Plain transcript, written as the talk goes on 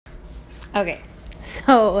Okay,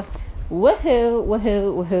 so woohoo,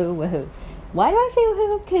 woohoo, woohoo, woohoo. Why do I say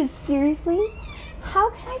woohoo? Because seriously,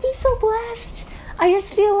 how can I be so blessed? I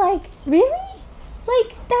just feel like, really?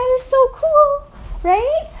 Like, that is so cool,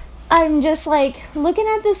 right? I'm just like looking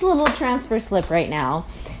at this little transfer slip right now,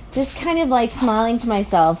 just kind of like smiling to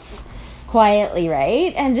myself quietly,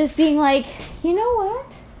 right? And just being like, you know what?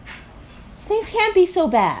 Things can't be so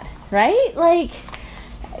bad, right? Like,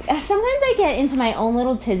 sometimes I get into my own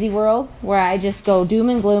little tizzy world where I just go doom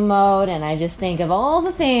and gloom mode and I just think of all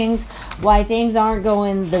the things why things aren't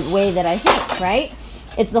going the way that I think, right?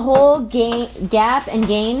 It's the whole gap and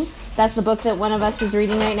gain. That's the book that one of us is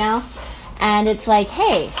reading right now. And it's like,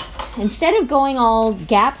 hey, instead of going all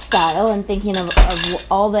gap style and thinking of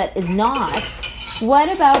all that is not,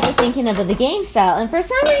 what about the thinking of the gain style? And for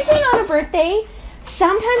some reason on a birthday,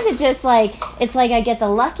 sometimes it just like, it's like I get the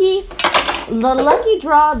lucky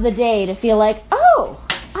draw of the day to feel like, oh,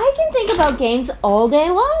 I can think about gains all day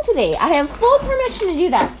long today. I have full permission to do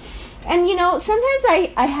that. And, you know,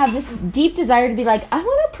 sometimes I have this deep desire to be like, I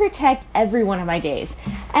want to protect every one of my days.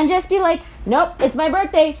 And just be like, nope, it's my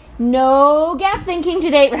birthday. No gap thinking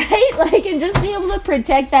today, right? Like, and just be able to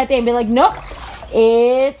protect that day and be like, nope,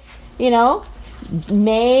 it's, you know,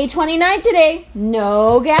 May 29th today.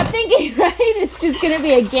 No gap thinking, right? It's just going to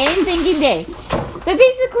be a gain thinking day. But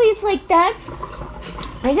basically, it's like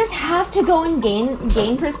I just have to go and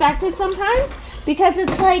gain perspective sometimes, because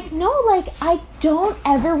it's like, no, like, I don't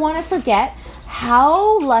ever want to forget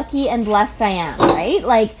how lucky and blessed I am, right?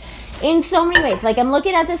 Like, in so many ways. Like, I'm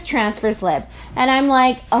looking at this transfer slip, and I'm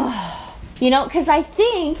like, oh, you know, because I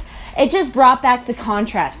think it just brought back the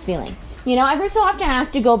contrast feeling. You know, every so often I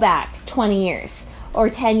have to go back 20 years or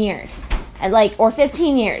 10 years. Or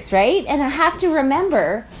 15 years, right? And I have to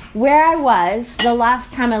remember where I was the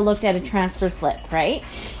last time I looked at a transfer slip, right?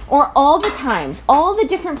 Or all the times, all the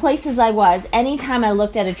different places I was anytime I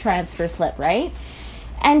looked at a transfer slip, right?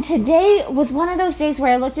 And today was one of those days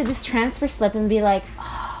where I looked at this transfer slip and be like,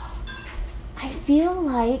 oh, I feel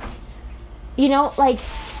like, you know, like,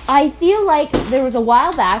 I feel like there was a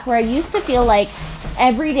while back where I used to feel like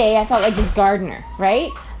every day I felt like this gardener, right?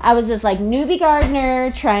 I was this like newbie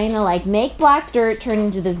gardener trying to like make black dirt turn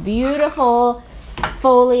into this beautiful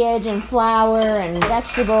foliage and flower and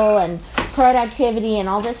vegetable and productivity and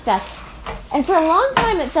all this stuff. And for a long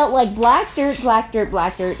time it felt like black dirt, black dirt,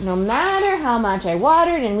 black dirt. No matter how much I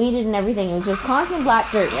watered and weeded and everything, it was just constant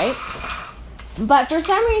black dirt, right? But for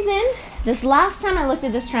some reason, this last time I looked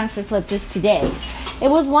at this transfer slip just today, it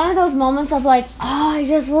was one of those moments of like, oh, I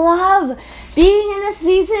just love being in a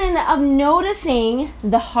season of noticing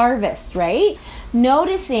the harvest, right?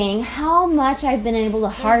 Noticing how much I've been able to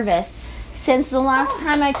harvest since the last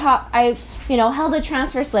time I held a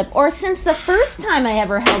transfer slip, or since the first time I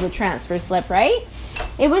ever held a transfer slip, right?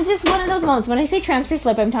 It was just one of those moments. When I say transfer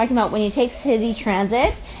slip, I'm talking about when you take city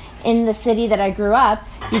transit in the city that I grew up,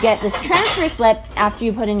 you get this transfer slip after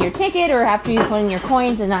you put in your ticket or after you put in your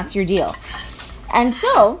coins, and that's your deal. And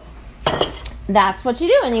so that's what you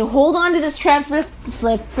do. And you hold on to this transfer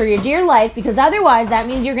slip for your dear life, because otherwise that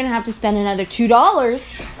means you're going to have to spend another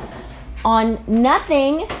 $2 on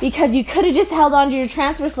nothing, because you could have just held on to your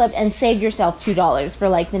transfer slip and saved yourself $2 for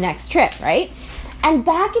like the next trip, right? And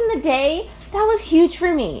back in the day, that was huge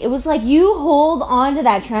for me. It was like you hold on to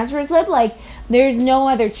that transfer slip like there's no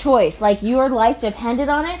other choice. Like your life depended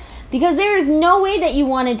on it, because there is no way that you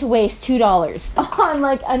wanted to waste $2 on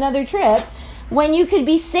like another trip when you could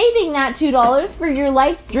be saving that $2 for your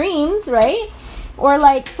life dreams, right? Or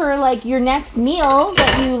like for like your next meal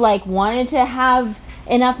that you like wanted to have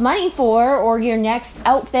enough money for, or your next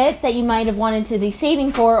outfit that you might have wanted to be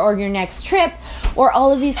saving for, or your next trip, or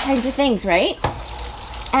all of these kinds of things, right?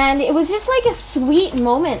 And it was just like a sweet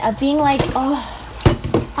moment of being like, oh,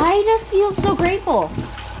 I just feel so grateful.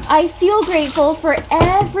 I feel grateful for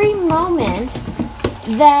every moment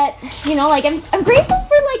that, you know, like I'm grateful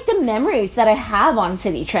for like the memories that I have on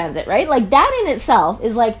city transit, right? Like that in itself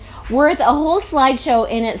is like worth a whole slideshow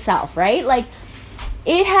in itself, right? Like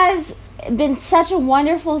it has been such a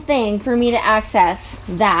wonderful thing for me to access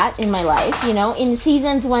that in my life, you know, in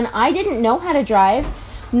seasons when I didn't know how to drive,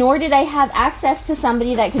 nor did I have access to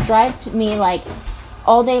somebody that could drive to me like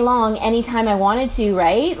all day long anytime I wanted to,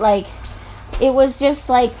 right? Like it was just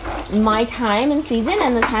like my time and season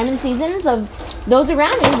and the time and seasons of those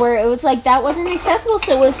around me where it was like that wasn't accessible.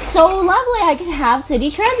 So it was so lovely I could have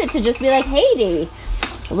city transit to just be like, hey Dee,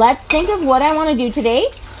 let's think of what I want to do today,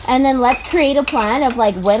 and then let's create a plan of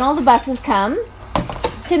like when all the buses come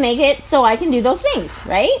to make it so I can do those things,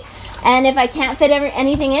 right? And if I can't fit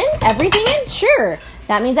everything in, sure,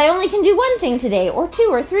 that means I only can do one thing today, or two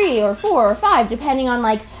or three or four or five, depending on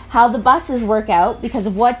like how the buses work out because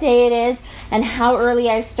of what day it is and how early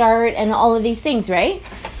I start and all of these things, right?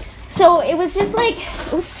 So it was just like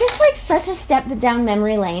such a step down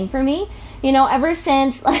memory lane for me. You know, ever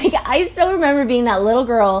since, like, I still remember being that little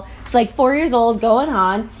girl, it's like 4 years old, going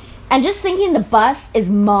on, and just thinking the bus is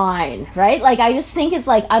mine, right? Like, I just think it's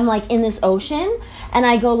like, I'm like in this ocean, and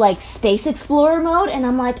I go like space explorer mode, and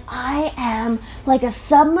I'm like, I am like a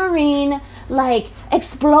submarine, like,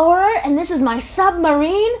 explorer, and this is my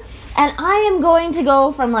submarine, and I am going to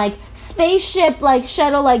go from like spaceship, like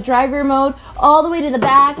shuttle, like driver mode, all the way to the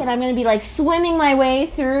back, and I'm going to be like swimming my way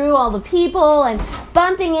through all the people and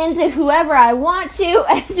bumping into whoever I want to,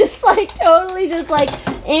 and just like totally just like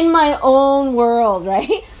in my own world,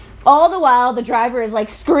 right? All the while the driver is like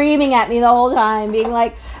screaming at me the whole time, being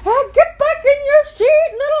like, oh, get back in your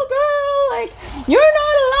seat, little girl, like, you're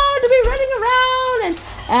not allowed to be running around.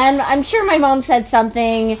 And I'm sure my mom said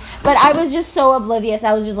something, but I was just so oblivious.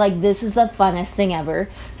 I was just like, this is the funnest thing ever,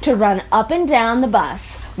 to run up and down the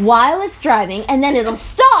bus while it's driving, and then it'll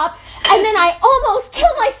stop, and then I almost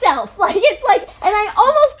kill myself. Like, it's like, and I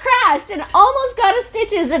almost crashed and almost got a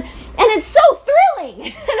stitches, and it's so thrilling.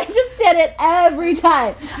 And I just did it every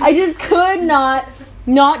time. I just could not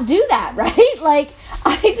do that, right? Like,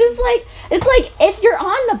 I just like, it's like if you're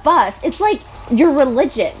on the bus, it's like your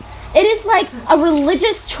religion. It is like a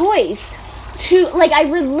religious choice to, like, I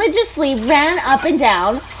religiously ran up and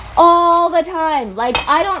down all the time. Like,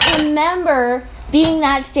 I don't remember being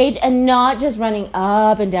that stage and not just running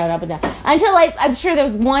up and down, until I'm sure there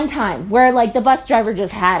was one time where, like, the bus driver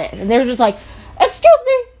just had it, and they were just like, excuse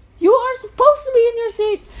me, you are supposed to be in your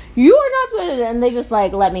seat, you are not supposed to, and they just,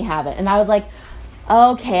 like, let me have it, and I was like,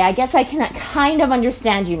 okay, I guess I can kind of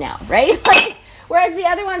understand you now, right? Like, whereas the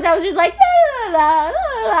other ones, I was just like, la, la, la,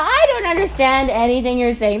 la, la, I don't understand anything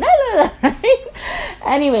you're saying, la, la, la, right?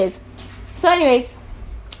 Anyways,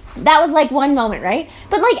 that was like one moment, right?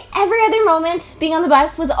 But like every other moment being on the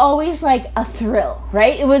bus was always like a thrill,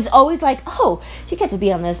 right? It was always like, oh, you get to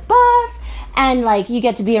be on this bus, and like you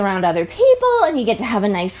get to be around other people, and you get to have a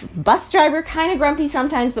nice bus driver, kind of grumpy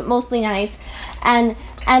sometimes, but mostly nice. And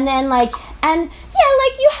then like, and yeah,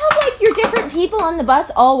 like you have like your different people on the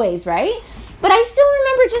bus always, right? But I still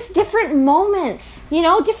remember just different moments, you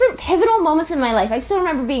know, different pivotal moments in my life. I still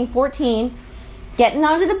remember being 14, getting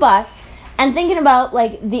onto the bus, and thinking about,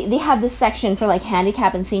 like, they have this section for, like,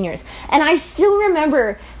 handicap and seniors. And I still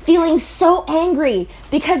remember feeling so angry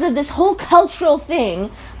because of this whole cultural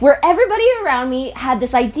thing where everybody around me had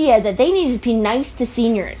this idea that they needed to be nice to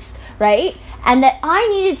seniors, right? And that I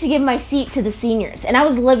needed to give my seat to the seniors. And I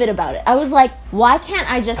was livid about it. I was like, why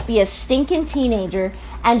can't I just be a stinking teenager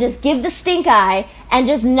and just give the stink eye and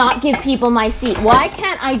just not give people my seat? Why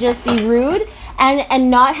can't I just be rude and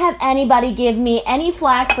not have anybody give me any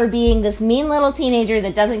flack for being this mean little teenager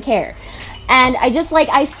that doesn't care? And I just, like,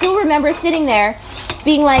 I still remember sitting there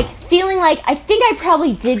being like, feeling like I think I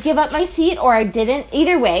probably did give up my seat or I didn't.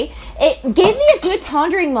 Either way, it gave me a good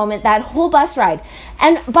pondering moment, that whole bus ride.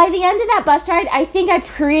 And by the end of that bus ride, I think I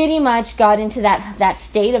pretty much got into that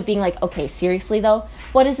state of being like, okay, seriously though,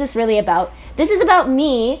 what is this really about? This is about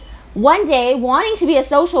me one day wanting to be a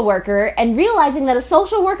social worker and realizing that a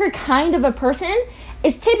social worker kind of a person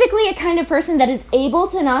is typically a kind of person that is able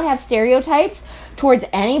to not have stereotypes towards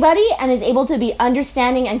anybody and is able to be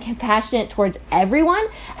understanding and compassionate towards everyone,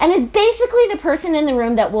 and is basically the person in the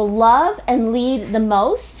room that will love and lead the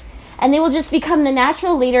most, and they will just become the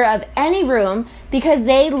natural leader of any room because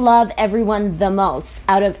they love everyone the most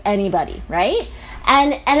out of anybody, right?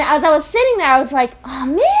 And as I was sitting there, I was like, oh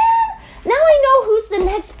man, now I know who's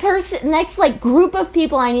the next like group of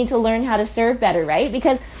people I need to learn how to serve better, right?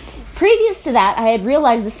 Because previous to that, I had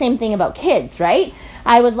realized the same thing about kids, right?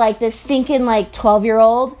 I was like this stinking like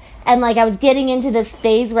 12-year-old, and like I was getting into this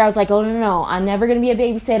phase where I was like, oh no, I'm never going to be a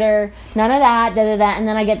babysitter, none of that, and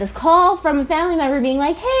then I get this call from a family member being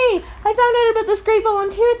like, hey, I found out about this great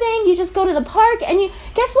volunteer thing, you just go to the park, and you,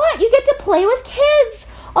 guess what, you get to play with kids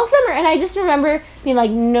all summer. And I just remember being like,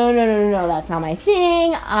 no, that's not my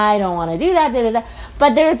thing, I don't want to do that,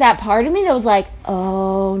 but there's that part of me that was like,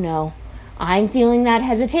 oh no, I'm feeling that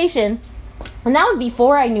hesitation. And that was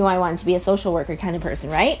before I knew I wanted to be a social worker kind of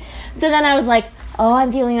person, right? So then I was like, oh,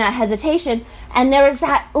 I'm feeling that hesitation. And there was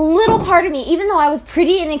that little part of me, even though I was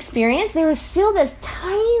pretty inexperienced, there was still this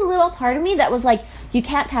tiny little part of me that was like, you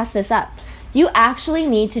can't pass this up. You actually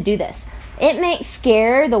need to do this. It may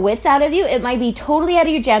scare the wits out of you. It might be totally out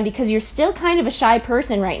of your jam because you're still kind of a shy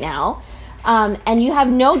person right now. And you have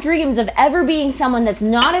no dreams of ever being someone that's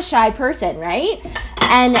not a shy person, right?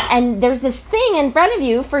 And there's this thing in front of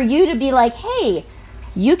you for you to be like, hey,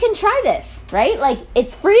 you can try this, right? Like,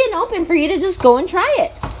 it's free and open for you to just go and try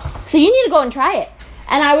it. So you need to go and try it.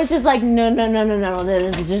 And I was just like, no,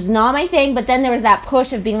 this is just not my thing. But then there was that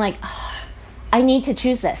push of being like, oh, I need to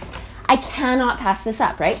choose this. I cannot pass this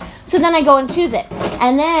up, right? So then I go and choose it.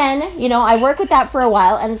 And then, you know, I work with that for a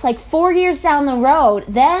while, and it's like 4 years down the road,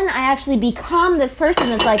 then I actually become this person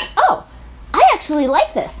that's like, oh, I actually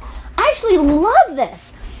like this. I actually love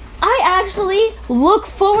this. I actually look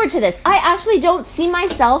forward to this. I actually don't see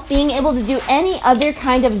myself being able to do any other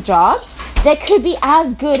kind of job that could be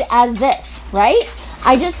as good as this, right?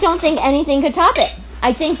 I just don't think anything could top it.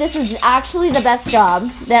 I think this is actually the best job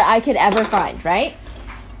that I could ever find, right?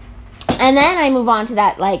 And then I move on to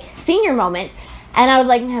that, like, senior moment, and I was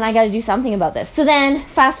like, man, I got to do something about this. So then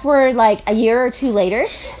fast forward like a year or two later,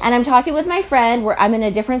 and I'm talking with my friend where I'm in a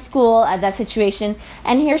different school at that situation,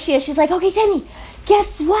 and here she is. She's like, okay, Jenny,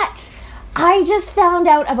 guess what? I just found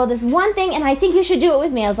out about this one thing, and I think you should do it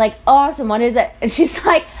with me. I was like, awesome, what is it? And she's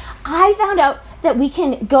like, I found out that we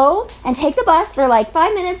can go and take the bus for like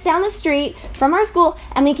 5 minutes down the street from our school,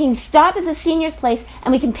 and we can stop at the seniors' place,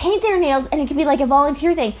 and we can paint their nails, and it can be like a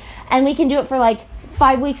volunteer thing, and we can do it for like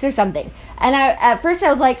 5 weeks or something. And at first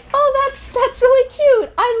I was like, oh, that's really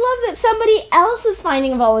cute. I love that somebody else is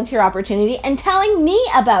finding a volunteer opportunity and telling me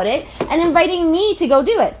about it and inviting me to go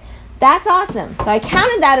do it. That's awesome. So I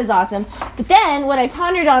counted that as awesome. But then when I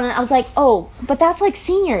pondered on it, I was like, oh, but that's like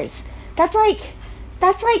seniors. That's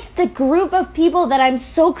like the group of people that I'm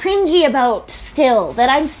so cringy about still, that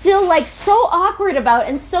I'm still like so awkward about,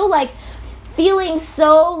 and so like feeling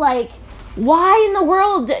so like, why in the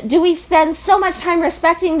world do we spend so much time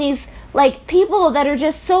respecting these like people that are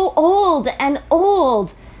just so old and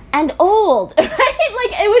old and old, right?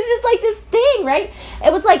 Like it was just like this thing, right?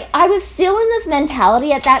 It was like I was still in this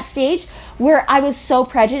mentality at that stage where I was so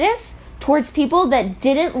prejudiced towards people that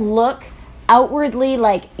didn't look outwardly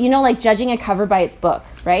like, you know, like judging a cover by its book,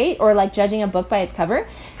 right? Or like judging a book by its cover.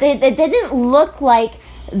 They didn't look like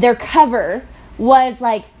their cover was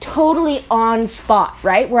like totally on spot,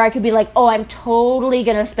 right? Where I could be like, oh, I'm totally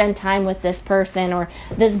going to spend time with this person or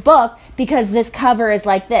this book because this cover is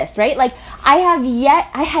like this, right? Like I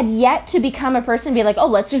had yet to become a person be like, oh,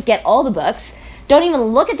 let's just get all the books. Don't even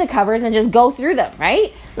look at the covers and just go through them,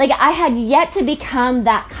 right? Like I had yet to become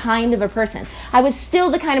that kind of a person. I was still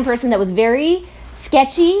the kind of person that was very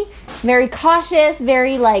sketchy, very cautious,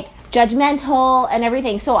 very like judgmental and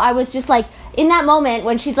everything. So I was just like, in that moment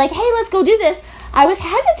when she's like, hey, let's go do this, I was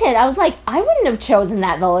hesitant. I was like, I wouldn't have chosen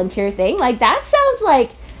that volunteer thing. Like, that sounds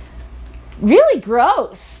like really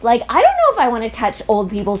gross. Like, I don't know if I want to touch old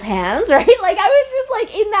people's hands, right? Like, I was just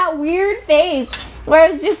like in that weird phase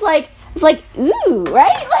where it's just like, it's like, ooh,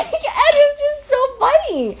 right? Like, and it's just so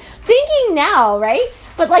funny thinking now, right?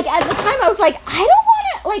 But like at the time I was like, I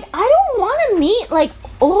don't want to meet like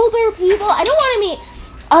older people. I don't want to meet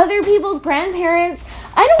other people's grandparents.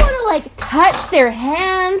 I don't want to like touch their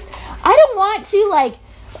hands. I don't want to like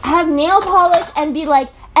have nail polish and be like,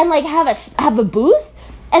 and like have a booth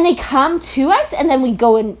and they come to us and then we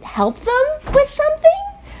go and help them with something.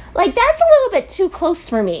 Like that's a little bit too close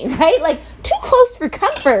for me, right? Like too close for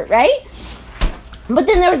comfort, right? But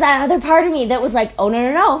then there was that other part of me that was like, oh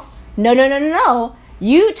no.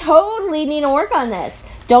 You totally need to work on this.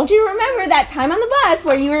 Don't you remember that time on the bus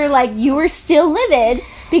where you were still livid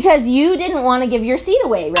because you didn't want to give your seat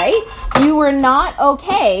away, right? You were not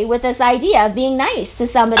okay with this idea of being nice to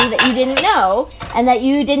somebody that you didn't know and that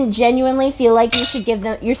you didn't genuinely feel like you should give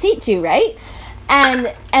them your seat to, right?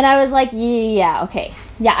 And I was like, yeah, okay.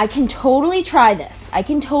 Yeah, I can totally try this.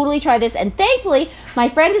 And thankfully, my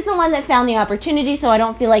friend is the one that found the opportunity, so I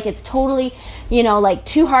don't feel like it's totally, like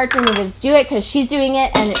too hard for me to just do it because she's doing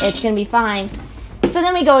it and it's going to be fine. So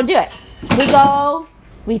then we go and do it.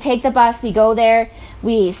 We take the bus, we go there,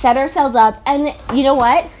 we set ourselves up, and you know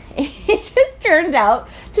what? It just turned out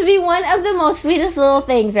to be one of the most sweetest little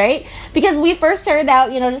things, right? Because we first started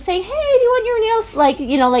out, just saying, hey, do you want your nails?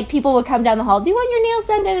 Like people would come down the hall, do you want your nails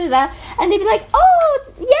done, da-da-da? And they'd be like, oh,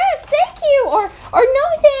 yes, thank you, or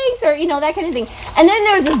no thanks, or, that kind of thing. And then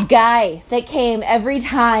there was this guy that came every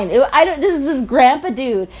time. This is this grandpa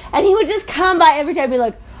dude, and he would just come by every time and be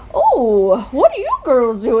like, oh, what are you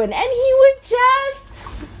girls doing? And he would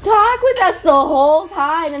just talk with us the whole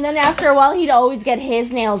time, and then after a while he'd always get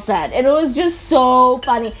his nails done, and it was just so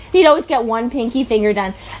funny. He'd always get one pinky finger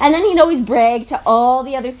done, and then he'd always brag to all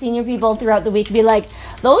the other senior people throughout the week, be like,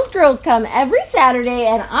 those girls come every Saturday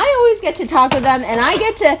and I always get to talk with them and I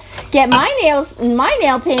get to get my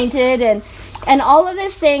nail painted and all of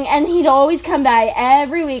this thing. And he'd always come by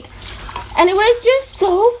every week, and it was just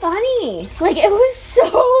so funny. Like, it was so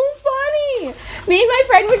funny. Me and my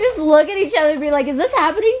friend would just look at each other and be like, is this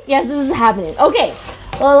happening? Yes, this is happening. Okay,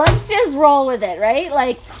 well, let's just roll with it, right?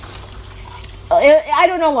 Like, I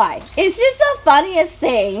don't know why. It's just the funniest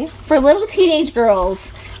thing for little teenage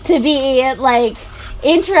girls to be like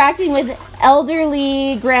interacting with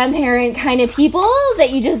elderly grandparent kind of people that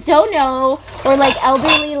you just don't know, or like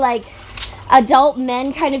elderly like adult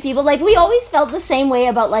men kind of people. Like we always felt the same way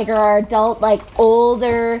about like our adult like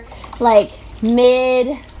older like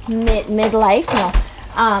middle-aged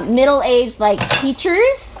like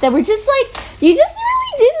teachers that were just like, you just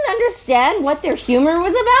really didn't understand what their humor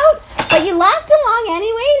was about, but you laughed along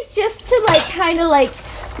anyways just to like kind of like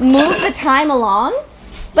move the time along.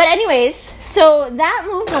 But anyways, so that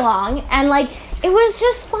moved along and like it was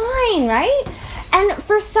just fine, right? And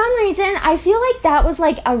for some reason I feel like that was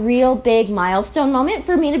like a real big milestone moment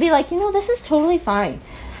for me to be like, this is totally fine.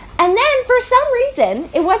 And then for some reason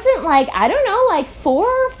it wasn't like, I don't know, like 4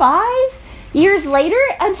 or 5 years later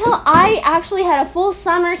until I actually had a full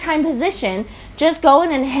summertime position, just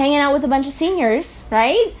going and hanging out with a bunch of seniors,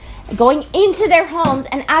 right? Going into their homes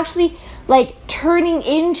and actually like turning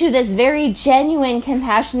into this very genuine,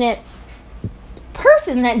 compassionate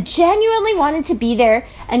person that genuinely wanted to be there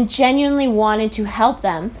and genuinely wanted to help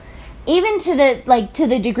them, even to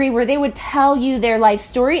the degree where they would tell you their life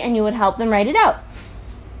story and you would help them write it out.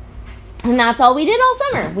 And that's all we did all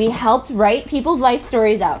summer. We helped write people's life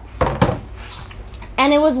stories out.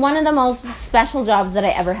 And it was one of the most special jobs that I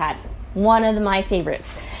ever had. One of my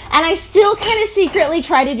favorites. And I still kind of secretly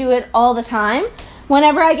try to do it all the time.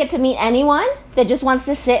 Whenever I get to meet anyone that just wants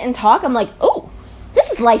to sit and talk, I'm like, oh, this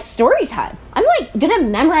is life story time. I'm like going to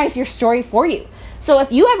memorize your story for you. So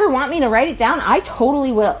if you ever want me to write it down, I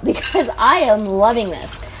totally will, because I am loving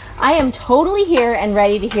this. I am totally here and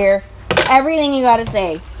ready to hear everything you got to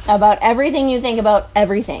say about everything you think about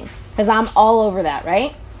everything, because I'm all over that,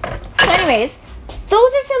 right? So anyways,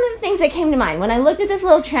 those are some of the things that came to mind when I looked at this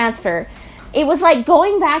little transfer. It was like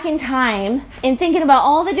going back in time and thinking about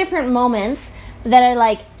all the different moments that I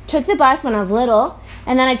like took the bus when I was little,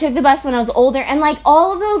 and then I took the bus when I was older, and like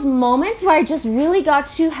all of those moments where I just really got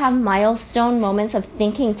to have milestone moments of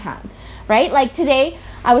thinking time, right? Like today,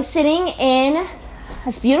 I was sitting in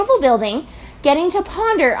this beautiful building, getting to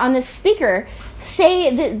ponder on this speaker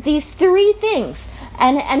say these 3 things.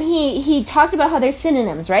 And he talked about how they're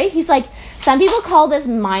synonyms, right? He's like, some people call this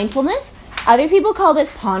mindfulness, other people call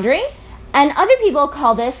this pondering, and other people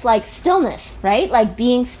call this like stillness, right? Like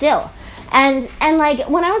being still. And like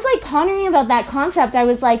when I was like pondering about that concept, I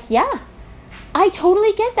was like, yeah, I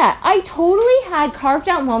totally get that. I totally had carved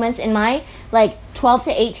out moments in my like 12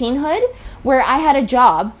 to 18hood where I had a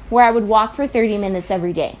job where I would walk for 30 minutes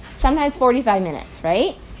every day, sometimes 45 minutes,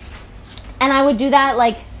 right? And I would do that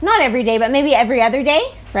like not every day, but maybe every other day,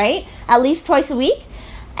 right? At least twice a week.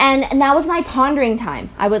 And that was my pondering time.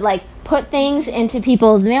 I would like put things into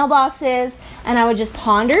people's mailboxes and I would just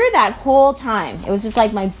ponder that whole time. It was just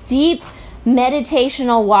like my deep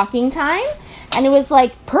meditational walking time. And it was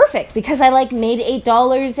like perfect because I like made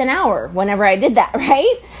 $8 an hour whenever I did that,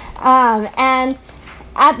 right? And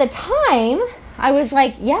at the time, I was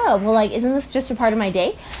like, yeah, well, like, isn't this just a part of my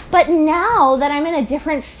day? But now that I'm in a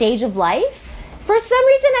different stage of life, for some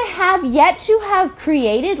reason I have yet to have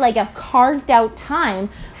created like a carved out time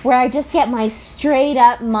where I just get my straight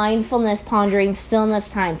up mindfulness, pondering, stillness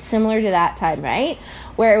time, similar to that time, right?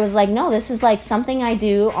 Where it was like, no, this is like something I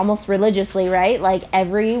do almost religiously, right? Like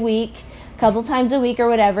every week, a couple times a week or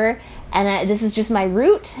whatever. And this is just my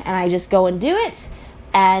route and I just go and do it.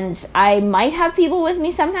 And I might have people with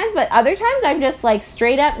me sometimes, but other times I'm just like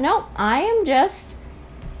straight up, nope, I am just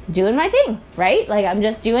doing my thing, right? Like I'm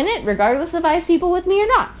just doing it regardless if I have people with me or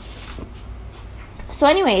not. So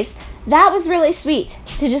anyways, that was really sweet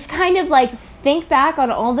to just kind of like think back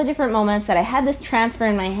on all the different moments that I had this transfer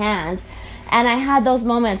in my hand, and I had those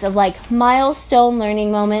moments of like milestone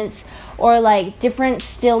learning moments or like different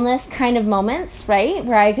stillness kind of moments, right?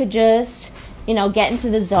 Where I could just, get into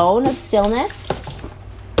the zone of stillness.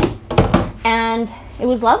 And it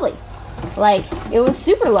was lovely. Like, it was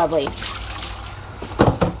super lovely.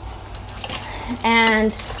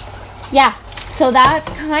 And yeah, so that's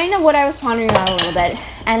kind of what I was pondering on a little bit.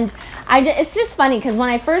 And it's just funny because when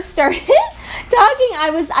I first started talking,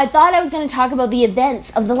 I thought I was going to talk about the events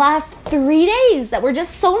of the last 3 days that were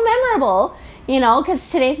just so memorable, because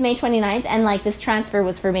today's May 29th and like this transfer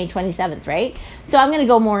was for May 27th, right? So I'm going to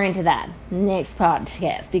go more into that next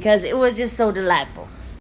podcast because it was just so delightful.